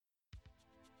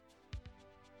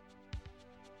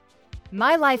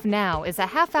My Life Now is a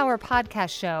half-hour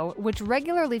podcast show which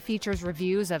regularly features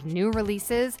reviews of new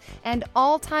releases and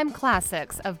all-time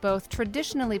classics of both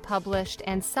traditionally published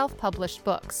and self-published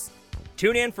books.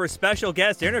 Tune in for special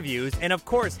guest interviews and, of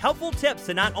course, helpful tips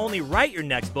to not only write your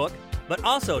next book, but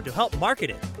also to help market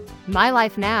it. My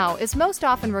Life Now is most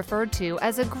often referred to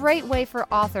as a great way for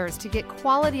authors to get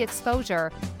quality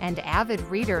exposure and avid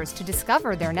readers to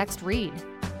discover their next read.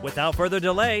 Without further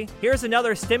delay, here's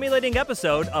another stimulating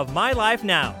episode of My Life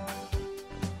Now.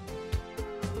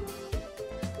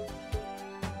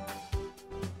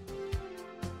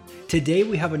 Today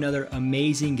we have another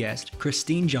amazing guest,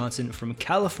 Christine Johnson from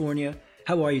California.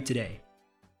 How are you today?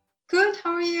 Good,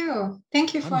 how are you?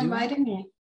 Thank you for inviting me.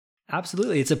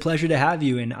 Absolutely, it's a pleasure to have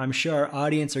you, and I'm sure our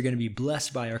audience are going to be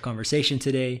blessed by our conversation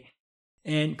today.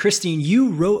 And Christine, you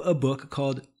wrote a book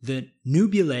called The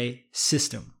Nubile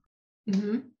System.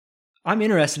 Mm-hmm. I'm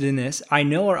interested in this. I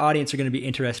know our audience are going to be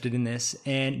interested in this.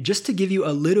 And just to give you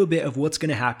a little bit of what's going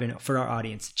to happen for our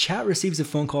audience, Chat receives a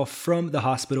phone call from the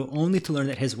hospital only to learn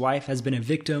that his wife has been a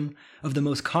victim of the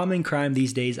most common crime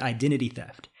these days, identity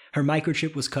theft. Her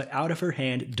microchip was cut out of her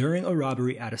hand during a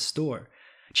robbery at a store.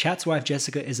 Chat's wife,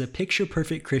 Jessica, is a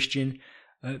picture-perfect Christian,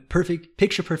 a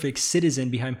picture-perfect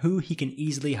citizen behind who he can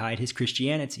easily hide his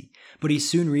Christianity. But he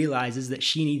soon realizes that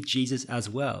she needs Jesus as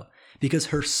well, because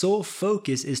her sole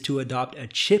focus is to adopt a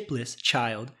chipless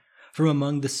child from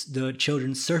among the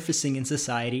children surfacing in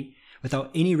society without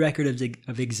any record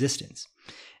of existence.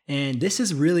 And this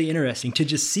is really interesting to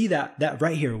just see that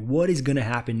right here, what is going to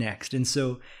happen next. And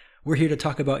so we're here to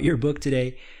talk about your book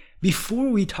today. Before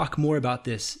we talk more about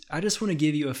this, I just want to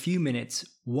give you a few minutes.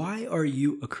 Why are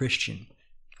you a Christian,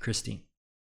 Christine?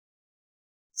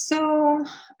 So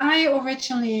I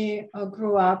originally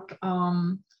grew up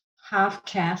half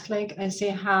Catholic. I say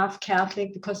half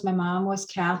Catholic because my mom was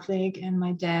Catholic and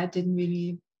my dad didn't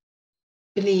really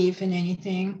believe in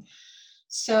anything.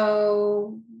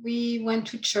 So we went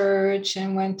to church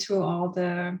and went to all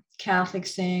the Catholic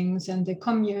things and the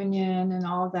communion and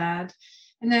all that.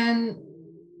 And then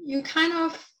you kind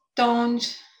of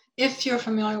don't, if you're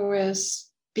familiar with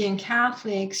being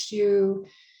Catholics, you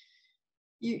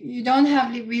don't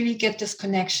have really get this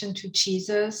connection to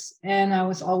Jesus. And I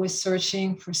was always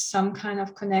searching for some kind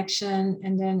of connection.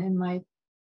 And then in my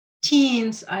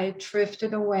teens, I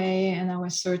drifted away and I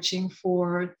was searching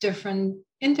for different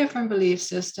belief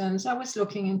systems. I was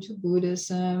looking into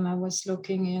Buddhism. I was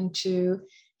looking into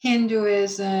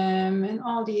Hinduism and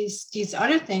all these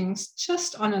other things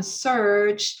just on a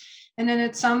search. And then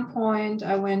at some point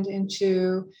I went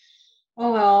into,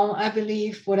 I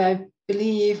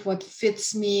believe what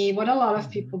fits me, what a lot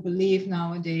of people believe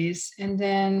nowadays. And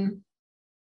then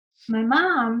my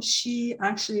mom, she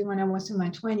actually, when I was in my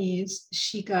 20s,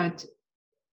 she got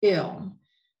ill.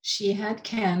 She had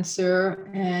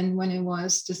cancer. And when it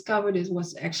was discovered, it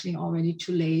was actually already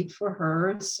too late for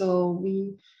her. So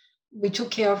we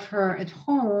took care of her at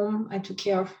home. I took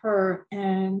care of her.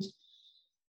 And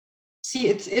see,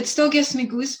 it still gives me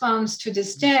goosebumps to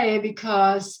this day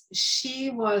because she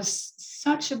was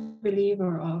such a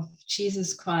believer of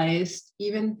Jesus Christ.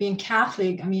 Even being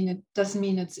Catholic, I mean, it doesn't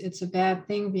mean it's a bad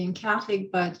thing being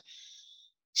Catholic, but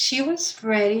she was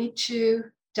ready to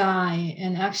die.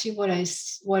 And actually what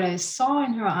I saw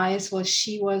in her eyes was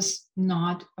she was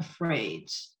not afraid.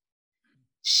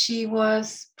 She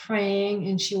was praying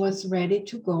and she was ready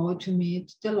to go to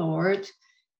meet the Lord.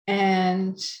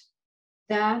 And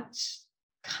that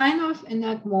kind of in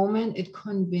that moment, it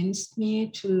convinced me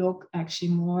to look actually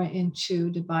more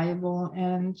into the Bible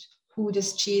and who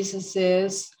this Jesus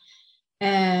is.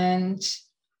 And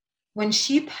when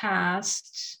she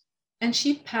passed, and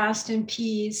she passed in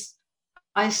peace,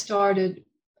 I started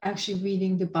actually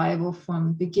reading the Bible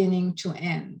from beginning to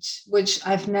end, which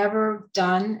I've never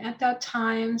done at that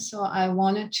time. So I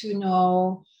wanted to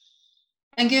know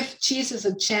and give Jesus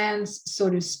a chance, so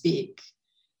to speak.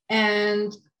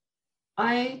 And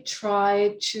I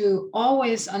try to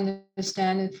always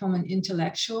understand it from an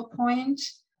intellectual point,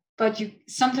 but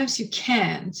sometimes you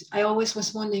can't. I always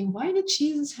was wondering, why did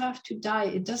Jesus have to die?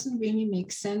 It doesn't really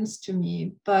make sense to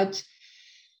me. But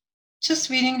just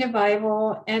reading the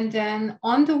Bible, and then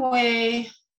on the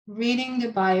way, reading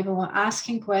the Bible,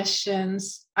 asking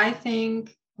questions. I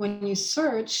think when you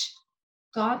search,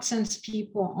 God sends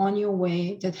people on your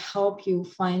way that help you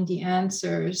find the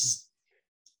answers.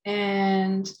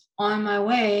 And on my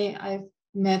way, I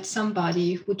met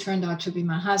somebody who turned out to be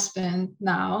my husband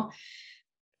now.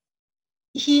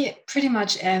 He pretty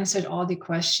much answered all the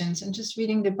questions. And just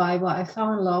reading the Bible, I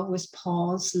fell in love with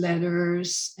Paul's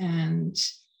letters, and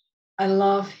I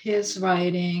love his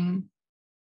writing.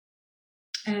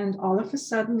 And all of a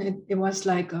sudden, it was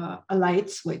like a light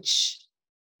switch.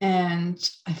 And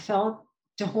I felt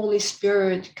the Holy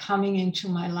Spirit coming into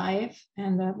my life.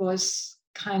 And that was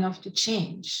kind of the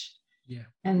change. Yeah.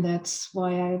 And that's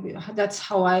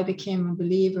how I became a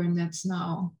believer. And that's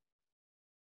now,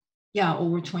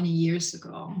 over 20 years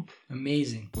ago.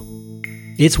 Amazing.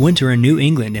 It's winter in New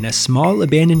England, and a small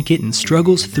abandoned kitten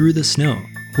struggles through the snow.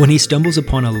 When he stumbles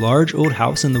upon a large old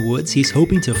house in the woods, he's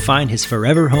hoping to find his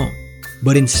forever home,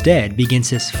 but instead begins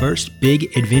his first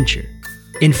big adventure.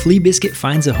 In Flea Biscuit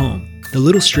Finds a Home, the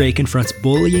little stray confronts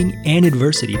bullying and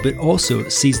adversity, but also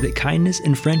sees that kindness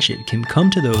and friendship can come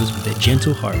to those with a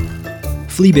gentle heart.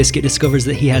 Flea Biscuit discovers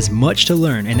that he has much to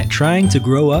learn and that trying to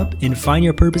grow up and find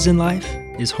your purpose in life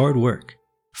is hard work.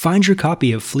 Find your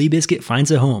copy of Flea Biscuit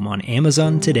Finds a Home on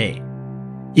Amazon today.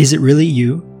 Is it really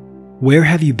you? Where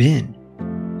have you been?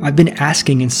 I've been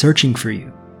asking and searching for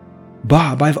you.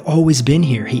 Bob, I've always been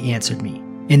here, he answered me,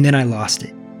 and then I lost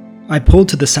it. I pulled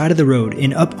to the side of the road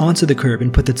and up onto the curb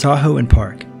and put the Tahoe in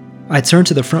park. I turned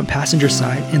to the front passenger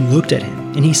side and looked at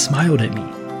him, and he smiled at me.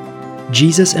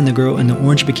 Jesus and the Girl in the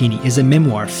Orange Bikini is a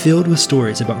memoir filled with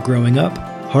stories about growing up,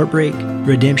 heartbreak,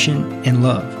 redemption, and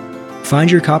love.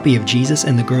 Find your copy of Jesus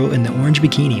and the Girl in the Orange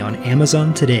Bikini on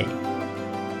Amazon today.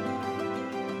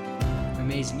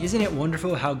 Amazing. Isn't it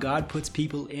wonderful how God puts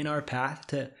people in our path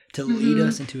to lead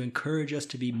us and to encourage us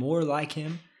to be more like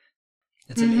Him?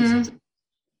 That's amazing.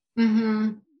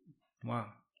 Wow.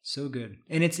 So good.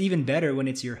 And it's even better when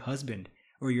it's your husband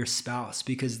or your spouse,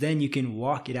 because then you can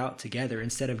walk it out together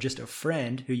instead of just a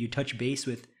friend who you touch base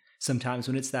with sometimes.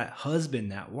 When it's that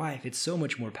husband, that wife, it's so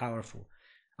much more powerful.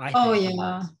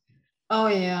 Oh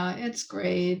yeah, it's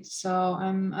great. So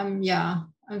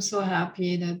I'm so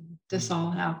happy that this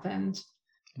all happened.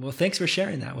 Well, thanks for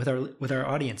sharing that with our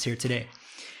audience here today.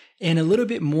 And a little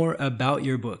bit more about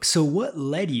your book. So what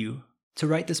led you to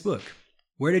write this book?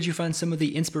 Where did you find some of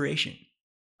the inspiration?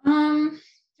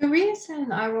 The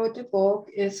reason I wrote the book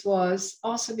was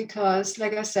also because,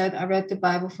 like I said, I read the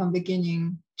Bible from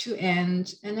beginning to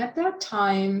end. And at that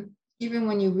time, even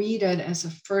when you read it as a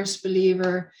first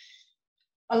believer,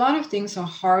 a lot of things are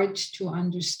hard to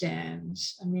understand.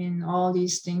 I mean, all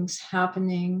these things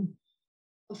happening.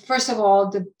 First of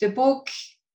all, the book,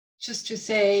 just to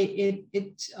say,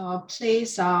 it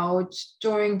plays out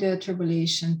during the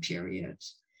tribulation period.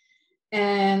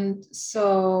 And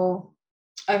so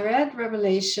I read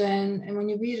Revelation, and when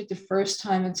you read it the first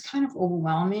time, it's kind of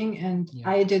overwhelming, and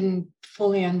I didn't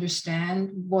fully understand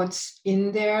what's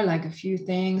in there, like a few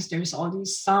things. There's all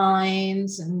these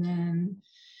signs, and then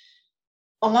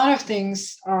a lot of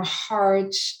things are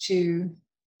hard to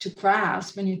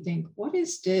grasp, and you think, what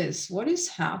is this? What is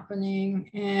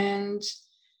happening? And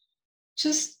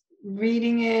just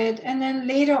reading it. And then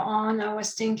later on, I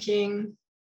was thinking,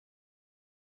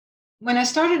 when I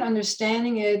started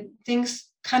understanding it, things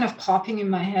kind of popping in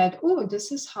my head. Oh,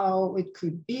 this is how it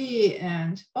could be.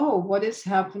 And, oh, what is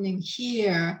happening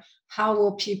here? How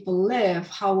will people live?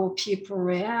 How will people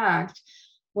react?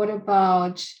 What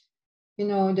about,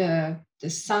 the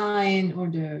sign or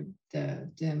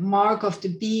the mark of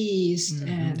the beast?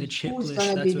 And the chip list,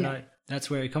 that's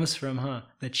where it comes from, huh?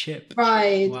 The chip.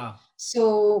 Right. Wow.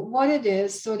 So what it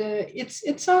is,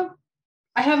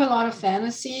 I have a lot of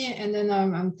fantasy, and then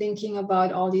I'm thinking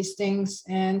about all these things,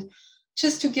 and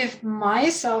just to give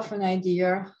myself an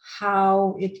idea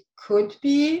how it could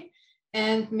be,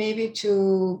 and maybe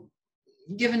to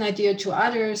give an idea to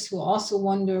others who also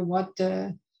wonder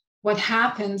what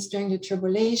happens during the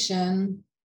tribulation,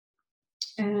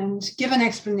 and give an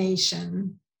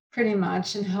explanation pretty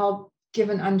much, and help give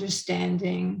an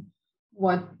understanding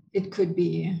what it could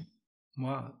be.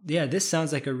 Wow. Yeah, this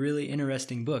sounds like a really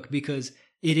interesting book, because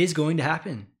it is going to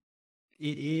happen.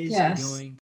 It is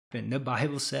going to happen. The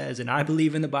Bible says, and I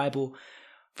believe in the Bible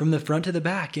from the front to the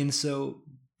back. And so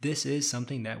this is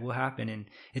something that will happen. And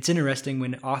it's interesting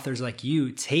when authors like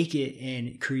you take it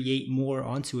and create more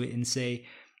onto it and say,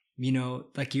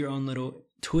 like your own little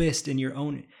twist and your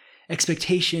own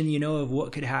expectation, of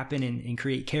what could happen, and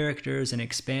create characters and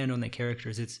expand on the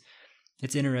characters.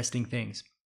 It's interesting things.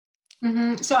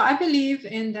 So I believe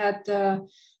in that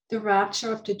the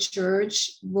rapture of the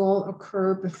church will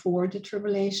occur before the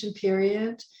tribulation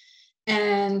period,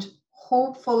 and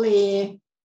hopefully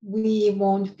we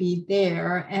won't be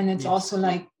there. And it's also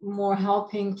like more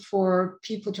helping for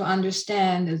people to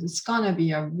understand that it's gonna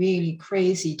be a really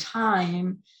crazy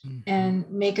time, and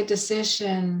make a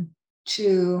decision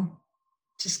to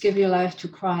just give your life to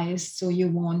Christ, so you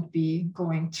won't be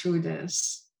going through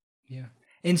this. Yeah.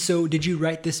 And so did you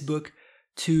write this book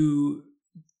to,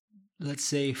 let's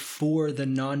say, for the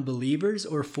non-believers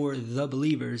or for the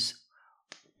believers?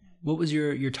 What was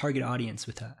your target audience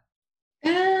with that?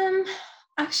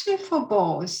 Actually, for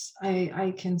both,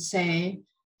 I can say,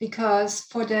 because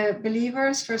for the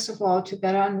believers, first of all, to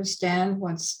better understand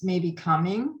what's maybe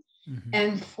coming,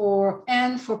 and for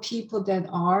people that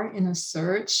are in a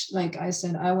search, like I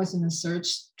said, I was in a search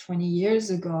 20 years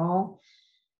ago,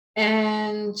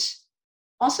 and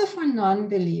also for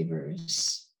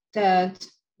non-believers that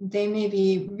they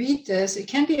maybe read this. It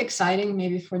can be exciting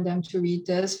maybe for them to read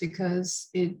this because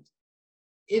it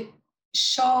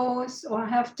shows or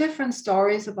have different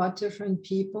stories about different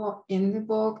people in the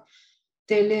book.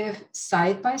 They live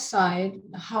side by side,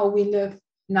 how we live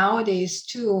nowadays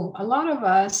too. A lot of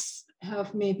us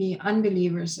have maybe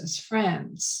unbelievers as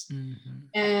friends.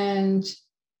 And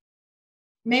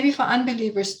maybe for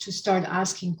unbelievers to start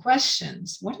asking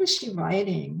questions. What is she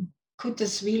writing? Could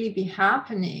this really be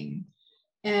happening?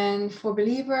 And for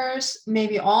believers,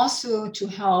 maybe also to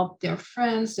help their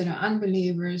friends that are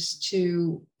unbelievers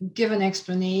to give an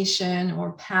explanation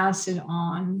or pass it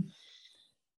on.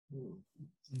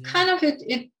 Kind of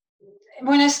it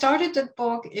when I started the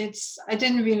book, I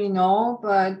didn't really know,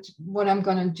 but what I'm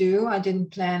going to do, I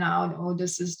didn't plan out, oh,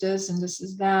 this is this and this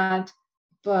is that.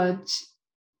 But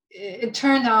it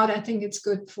turned out, I think it's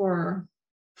good for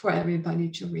everybody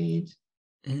to read.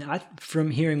 And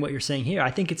from hearing what you're saying here,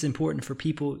 I think it's important for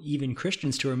people, even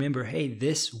Christians, to remember, hey,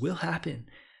 this will happen.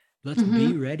 Let's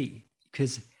be ready,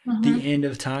 because the end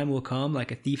of time will come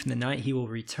like a thief in the night. He will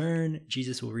return,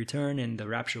 Jesus will return, and the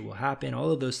rapture will happen.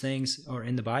 All of those things are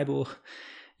in the Bible,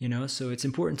 so it's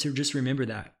important to just remember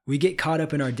that. We get caught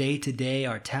up in our day-to-day,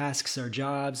 our tasks, our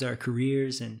jobs, our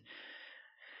careers, and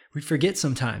we forget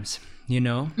sometimes,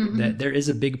 that there is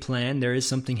a big plan. There is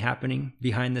something happening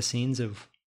behind the scenes of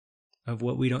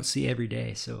what we don't see every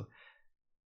day. So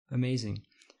amazing.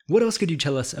 What else could you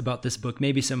tell us about this book?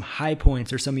 Maybe some high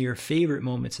points or some of your favorite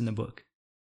moments in the book.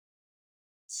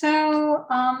 So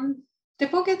the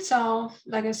book itself,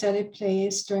 like I said, it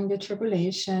plays during the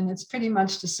tribulation. It's pretty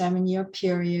much the 7-year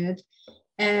period.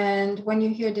 And when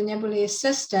you hear the Nebulae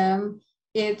system,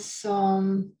 it's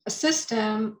a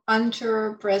system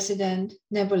under President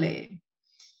Nebulae.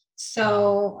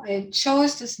 So I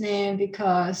chose this name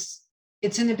because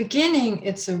it's in the beginning,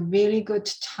 it's a really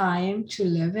good time to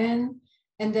live in.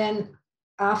 And then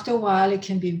after a while, it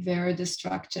can be very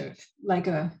destructive, like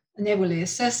a nebulae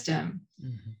system.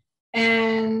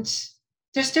 And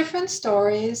there's different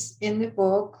stories in the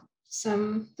book.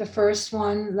 The first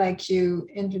one, like you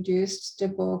introduced the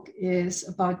book, is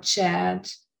about Chad,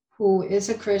 who is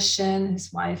a Christian.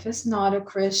 His wife is not a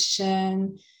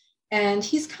Christian. And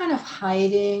he's kind of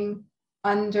hiding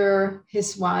under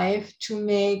his wife to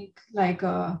make like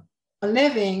a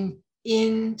living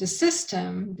in the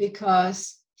system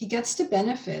because he gets the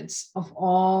benefits of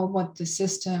all what the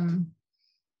system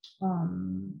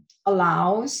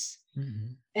allows.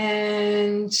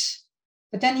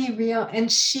 But then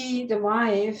she, the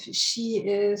wife, she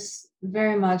is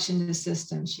very much in the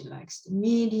system. She likes the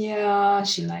media.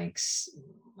 She likes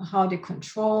how the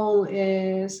control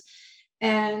is.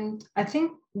 And I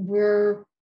think we're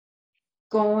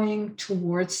going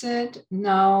towards it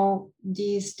now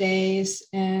these days.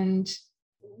 And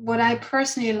what I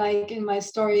personally like in my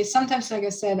story, sometimes, like I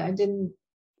said, I didn't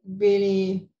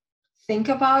really think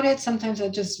about it. Sometimes I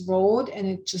just wrote and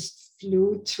it just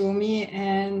flew through me.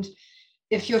 And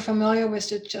if you're familiar with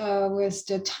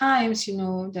the times, you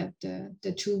know that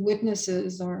the two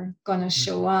witnesses are going to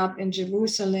show up in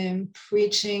Jerusalem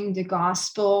preaching the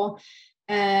gospel.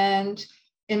 And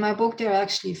in my book, they're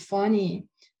actually funny.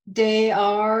 They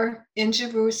are in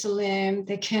Jerusalem.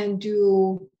 They can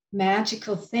do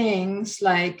magical things,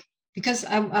 like, because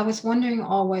I was wondering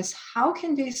always, how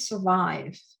can they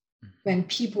survive when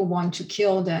people want to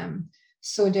kill them?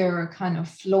 So they're kind of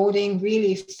floating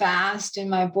really fast in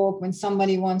my book when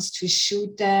somebody wants to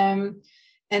shoot them.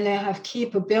 And they have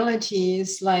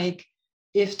capabilities, like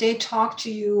if they talk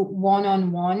to you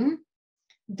one-on-one,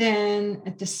 then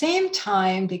at the same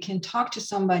time, they can talk to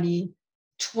somebody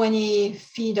 20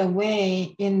 feet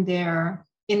away in their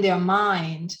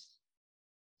mind.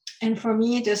 And for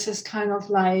me, this is kind of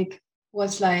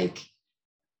was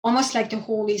almost like the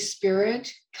Holy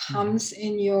Spirit comes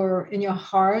in your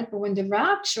heart. But when the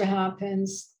rapture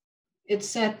happens, it's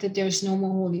said that there's no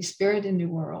more Holy Spirit in the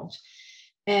world.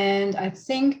 And I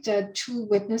think that two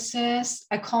witnesses,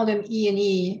 I call them E and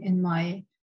E in my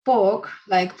book,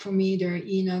 like for me, they're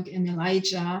Enoch and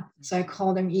Elijah. So I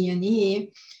call them E and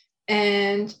E.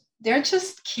 And they're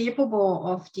just capable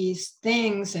of these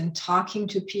things and talking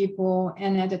to people.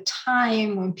 And at a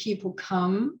time when people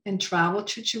come and travel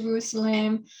to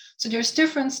Jerusalem, so there's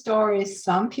different stories.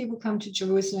 Some people come to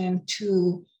Jerusalem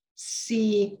to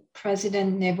see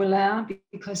President Nebula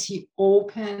because he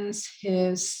opens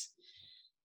his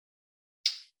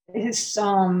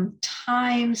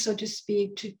time, so to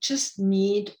speak, to just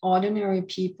meet ordinary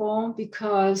people,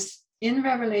 because in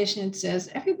Revelation it says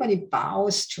everybody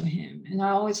bows to him. And I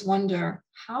always wonder,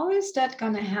 how is that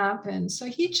going to happen? So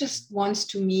he just wants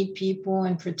to meet people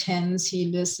and pretends he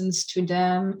listens to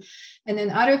them. And then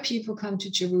other people come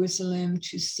to Jerusalem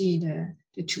to see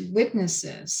the two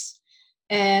witnesses.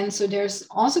 And so there's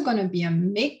also going to be a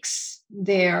mix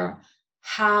there,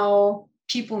 how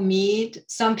people meet.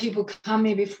 Some people come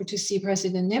maybe to see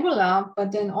President Nebula,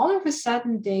 but then all of a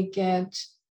sudden they get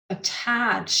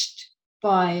attached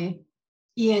by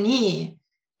E&E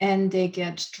and they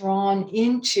get drawn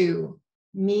into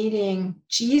meeting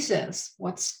Jesus,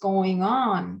 what's going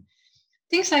on,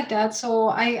 things like that. So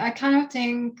I kind of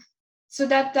think, so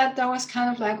that was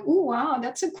kind of like, oh, wow,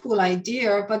 that's a cool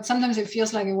idea. But sometimes it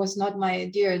feels like it was not my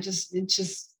idea. It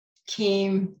just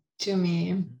came to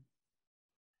me.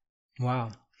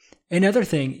 Wow. Another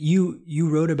thing, you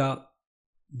wrote about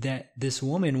that this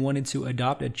woman wanted to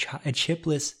adopt a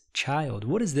chipless child.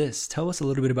 What is this? Tell us a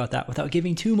little bit about that without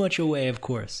giving too much away, of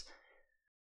course.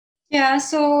 Yeah,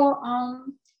 so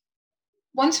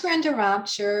once we're in the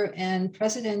rapture and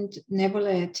President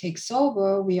Nebula takes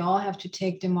over, we all have to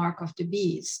take the mark of the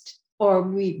beast. Or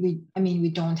we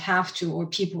don't have to, or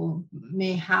people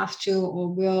may have to or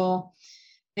will.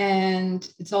 And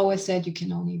it's always said you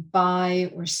can only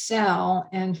buy or sell.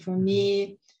 And for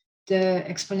me, the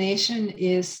explanation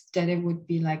is that it would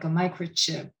be like a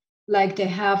microchip, like they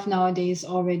have nowadays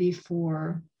already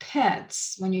for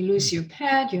pets. When you lose your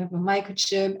pet, you have a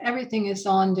microchip. Everything is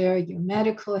on there, your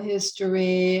medical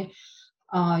history,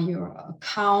 your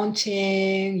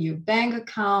accounting, your bank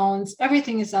accounts,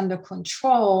 everything is under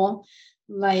control,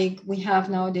 like we have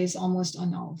nowadays almost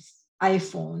on our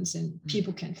iPhones, and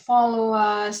people can follow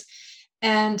us.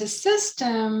 And the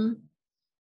system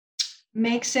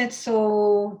makes it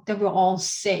so that we're all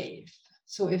safe.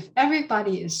 So if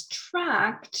everybody is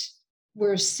tracked,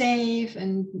 we're safe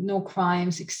and no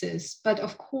crimes exist. But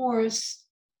of course,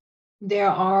 there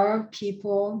are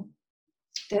people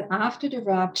that after the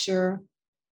rapture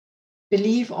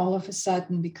believe all of a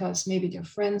sudden because maybe their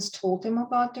friends told them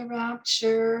about the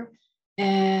rapture,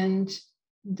 and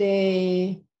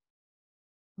they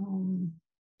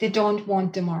don't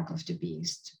want the mark of the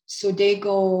beast. So they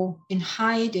go in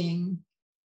hiding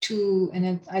to,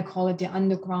 and I call it the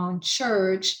underground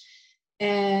church.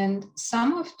 And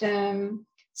some of them,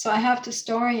 so I have the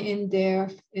story in there.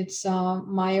 It's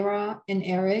Myra and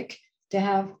Eric. They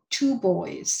have two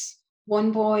boys.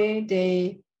 One boy,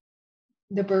 the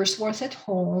birth was at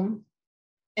home.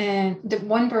 And the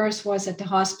one birth was at the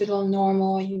hospital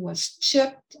normal. He was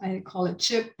chipped. I call it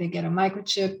chip. They get a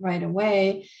microchip right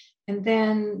away. And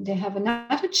then they have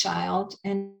another child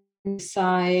and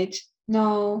decide,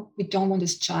 no, we don't want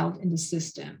this child in the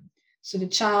system. So the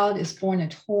child is born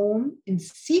at home in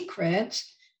secret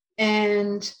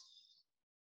and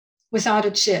without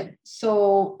a chip.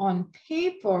 So on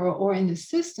paper or in the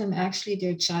system, actually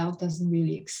their child doesn't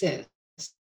really exist.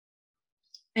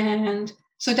 And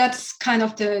so that's kind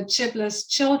of the chipless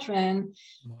children.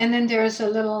 And then there's a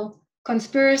little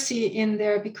conspiracy in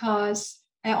there because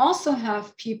I also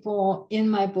have people in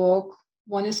my book.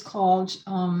 One is called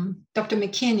Dr.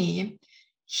 McKinney.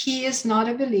 He is not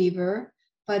a believer,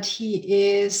 but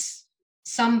he is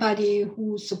somebody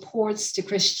who supports the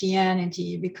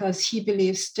Christianity because he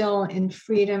believes still in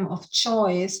freedom of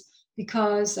choice.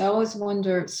 Because I always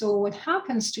wonder, so what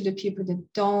happens to the people that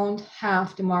don't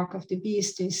have the mark of the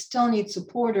beast? They still need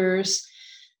supporters.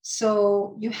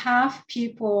 So you have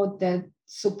people that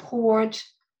support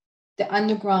the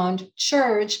underground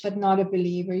church, but not a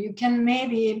believer. You can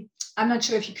maybe, I'm not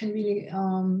sure if you can really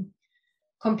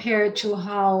compare it to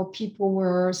how people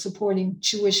were supporting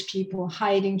Jewish people,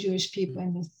 hiding Jewish people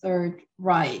in the Third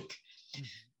Reich.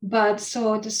 But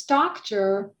so this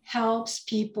doctor helps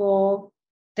people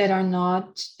that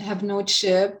have no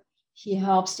chip. He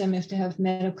helps them if they have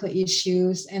medical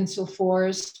issues and so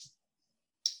forth.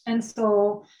 And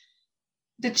so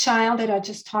the child that I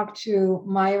just talked to,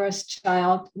 Myra's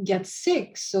child, gets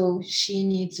sick. So she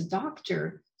needs a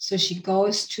doctor. So she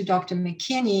goes to Dr.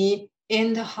 McKinney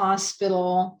in the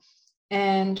hospital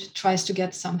and tries to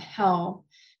get some help.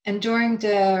 And during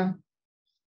the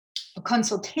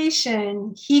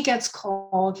consultation, he gets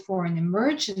called for an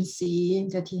emergency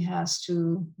that he has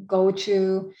to go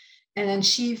to. And then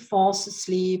she falls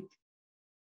asleep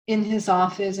in his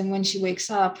office. And when she wakes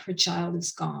up, her child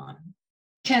is gone.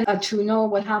 To know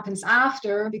what happens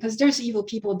after, because there's evil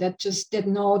people that just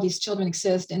didn't know these children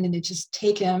exist, and then they just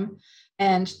take him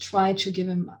and try to give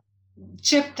him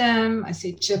chip them. I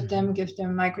say chip them, give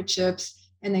them microchips,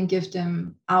 and then give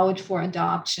them out for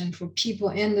adoption for people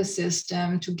in the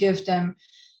system to give them.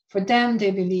 For them,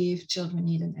 they believe children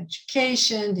need an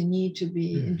education, they need to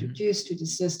be introduced to the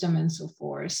system and so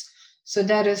forth. So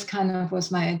that is kind of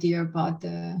was my idea about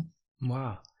the...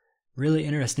 Wow. Really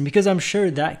interesting, because I'm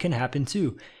sure that can happen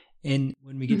too. And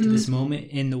when we get to this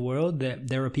moment in the world, that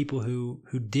there are people who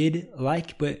did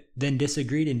like, but then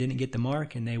disagreed and didn't get the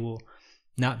mark, and they will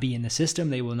not be in the system.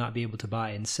 They will not be able to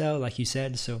buy and sell, like you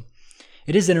said. So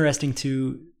it is interesting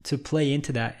to play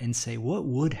into that and say, what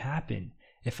would happen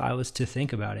if I was to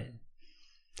think about it?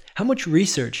 How much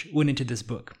research went into this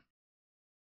book?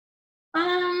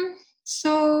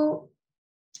 So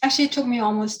actually it took me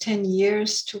almost 10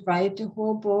 years to write the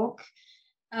whole book.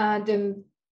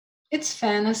 It's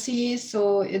fantasy,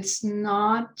 so it's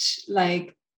not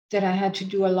like that I had to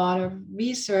do a lot of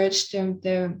research.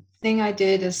 The thing I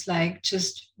did is like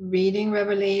just reading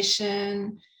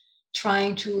Revelation,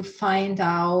 trying to find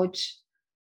out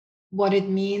what it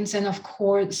means, and of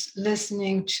course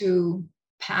listening to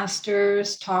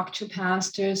pastors, talk to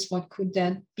pastors, what could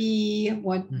that be,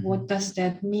 what does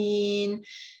that mean,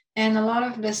 and a lot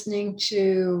of listening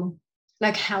to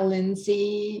like Hal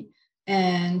Lindsey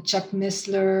and Chuck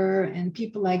Missler and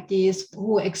people like these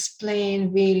who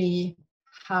explain really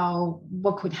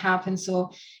what could happen.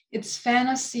 So it's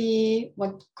fantasy,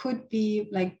 what could be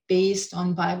like based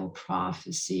on Bible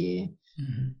prophecy.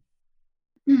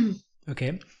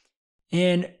 Okay.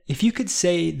 And if you could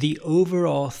say the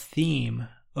overall theme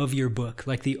of your book,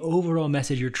 like the overall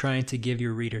message you're trying to give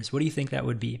your readers, what do you think that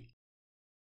would be?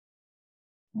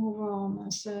 Overall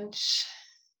message.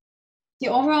 The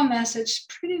overall message,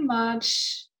 pretty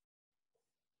much,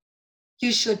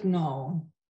 you should know.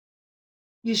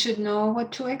 You should know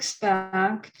what to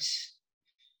expect.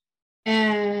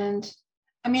 And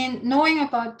I mean, knowing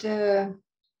about the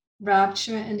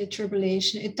rapture and the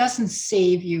tribulation, it doesn't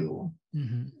save you.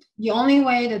 The only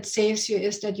way that saves you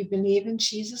is that you believe in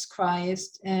Jesus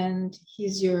Christ and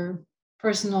he's your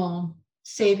personal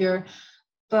savior.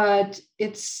 But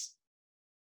there's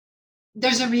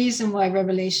a reason why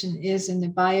Revelation is in the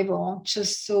Bible,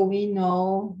 just so we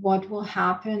know what will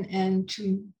happen and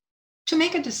to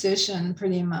make a decision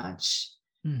pretty much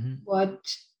what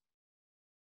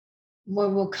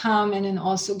will come, and then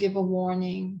also give a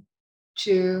warning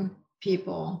to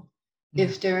people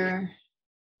if they're,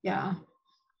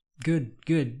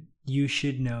 Good. You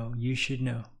should know.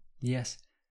 Yes.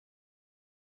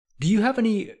 Do you have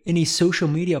any social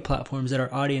media platforms that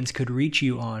our audience could reach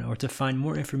you on, or to find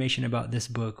more information about this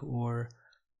book or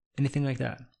anything like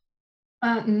that?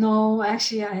 No,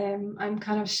 actually, I'm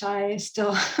kind of shy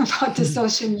still about the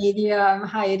social media. I'm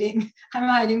hiding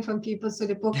from people. So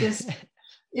the book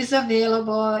is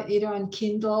available either on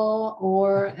Kindle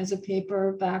or as a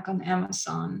paperback on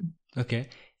Amazon. Okay.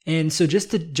 And so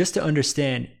just to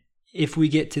understand, if we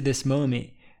get to this moment,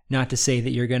 not to say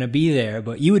that you're going to be there,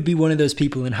 but you would be one of those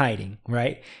people in hiding,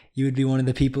 right? You would be one of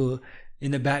the people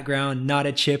in the background, not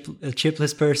a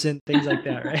chipless person, things like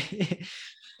that, right?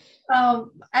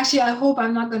 Actually, I hope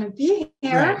I'm not going to be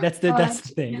here. Right, that's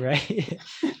the thing, right?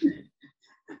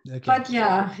 Okay. But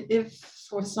yeah, if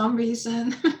for some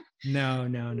reason. No.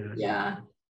 Yeah.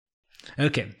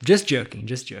 Okay, just joking.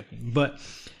 But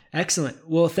excellent.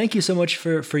 Well, thank you so much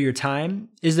for your time.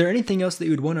 Is there anything else that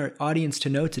you would want our audience to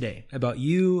know today about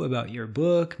you, about your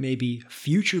book, maybe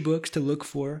future books to look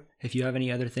for, if you have any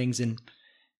other things that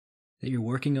you're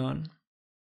working on?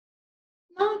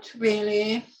 Not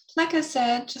really. Like I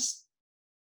said, just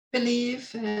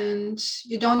believe, and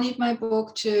you don't need my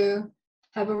book to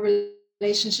have a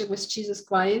relationship with Jesus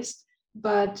Christ,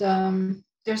 but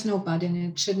there's no but in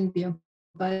it. Shouldn't be a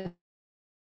but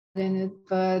in it.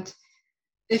 But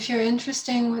if you're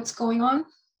interested in what's going on,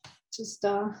 just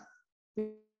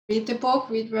read the book,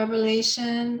 read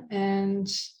Revelation, and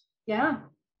yeah.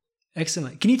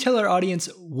 Excellent. Can you tell our audience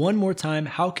one more time,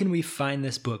 how can we find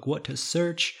this book? What to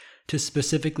search to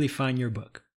specifically find your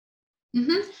book?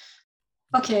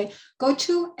 Okay, go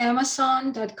to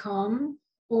Amazon.com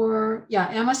or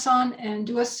Amazon and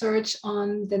do a search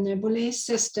on The Nebulae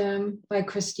System by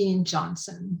Christine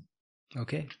Johnson.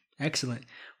 Okay, excellent.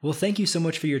 Well, thank you so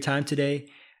much for your time today.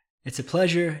 It's a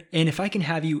pleasure. And if I can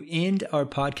have you end our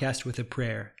podcast with a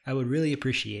prayer, I would really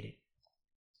appreciate it.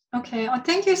 Okay. Well,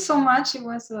 thank you so much. It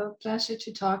was a pleasure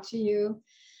to talk to you.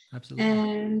 Absolutely.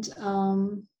 And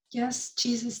yes,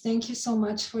 Jesus, thank you so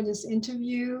much for this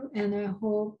interview. And I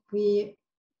hope the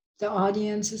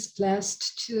audience is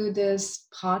blessed to this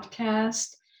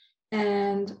podcast,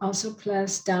 and also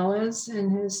bless Dallas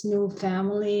and his new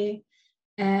family.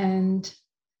 And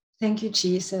thank you,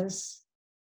 Jesus.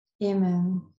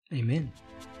 Amen. Amen.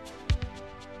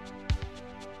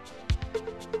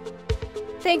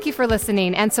 Thank you for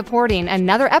listening and supporting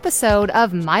another episode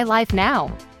of My Life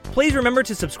Now. Please remember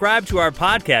to subscribe to our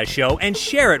podcast show and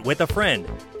share it with a friend.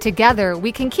 Together,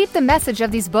 we can keep the message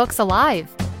of these books alive.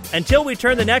 Until we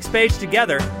turn the next page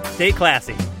together, stay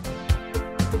classy.